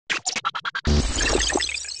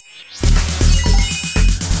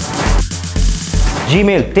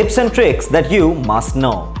Gmail tips and tricks that you must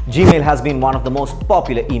know. Gmail has been one of the most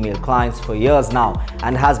popular email clients for years now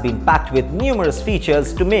and has been packed with numerous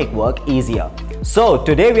features to make work easier. So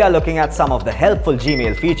today we are looking at some of the helpful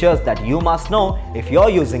Gmail features that you must know if you're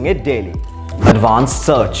using it daily. Advanced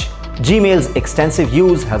search. Gmail's extensive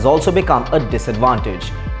use has also become a disadvantage.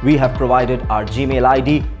 We have provided our Gmail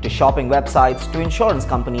ID to shopping websites, to insurance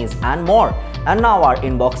companies and more. And now our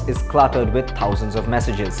inbox is cluttered with thousands of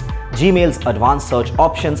messages. Gmail's advanced search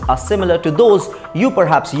options are similar to those you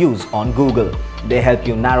perhaps use on Google. They help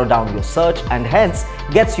you narrow down your search and hence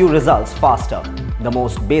gets you results faster. The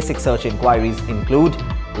most basic search inquiries include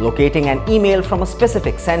locating an email from a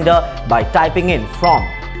specific sender by typing in from,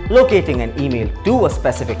 locating an email to a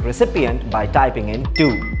specific recipient by typing in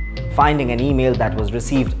to, finding an email that was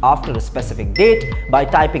received after a specific date by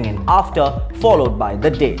typing in after followed by the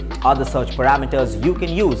date. Other search parameters you can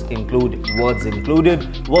use include words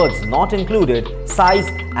included, words not included, size,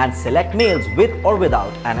 and select mails with or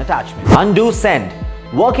without an attachment. Undo send.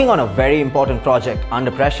 Working on a very important project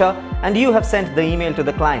under pressure and you have sent the email to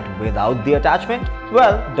the client without the attachment?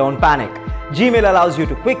 Well, don't panic. Gmail allows you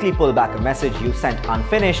to quickly pull back a message you sent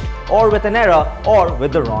unfinished or with an error or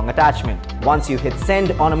with the wrong attachment. Once you hit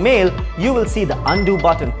send on a mail, you will see the undo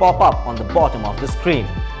button pop up on the bottom of the screen.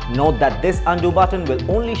 Note that this undo button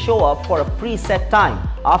will only show up for a preset time,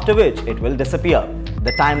 after which it will disappear.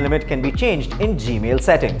 The time limit can be changed in Gmail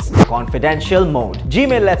settings. Confidential mode.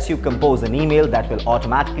 Gmail lets you compose an email that will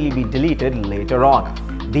automatically be deleted later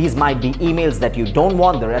on. These might be emails that you don't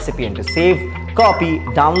want the recipient to save, copy,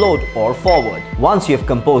 download or forward. Once you have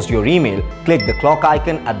composed your email, click the clock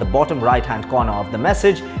icon at the bottom right-hand corner of the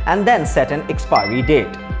message and then set an expiry date.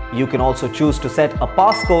 You can also choose to set a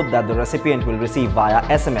passcode that the recipient will receive via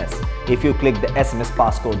SMS if you click the SMS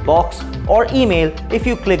passcode box or email if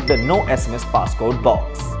you click the no SMS passcode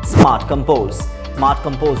box. Smart Compose. Smart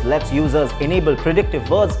Compose lets users enable predictive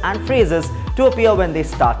words and phrases to appear when they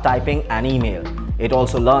start typing an email. It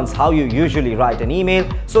also learns how you usually write an email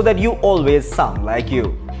so that you always sound like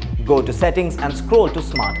you. Go to Settings and scroll to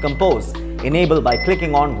Smart Compose. Enable by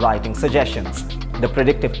clicking on Writing Suggestions. The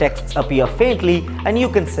predictive texts appear faintly and you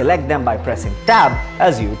can select them by pressing Tab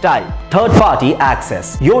as you type. Third-party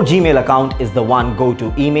access. Your Gmail account is the one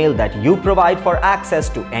go-to email that you provide for access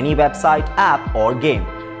to any website, app or game.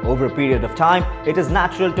 Over a period of time, it is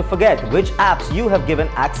natural to forget which apps you have given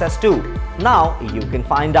access to. Now you can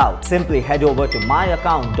find out. Simply head over to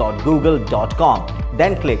myaccount.google.com,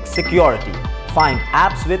 then click Security. Find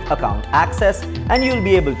apps with account access and you'll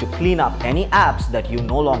be able to clean up any apps that you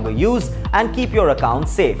no longer use and keep your account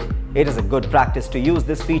safe. It is a good practice to use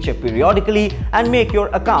this feature periodically and make your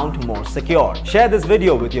account more secure. Share this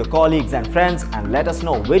video with your colleagues and friends and let us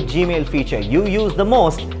know which Gmail feature you use the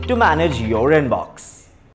most to manage your inbox.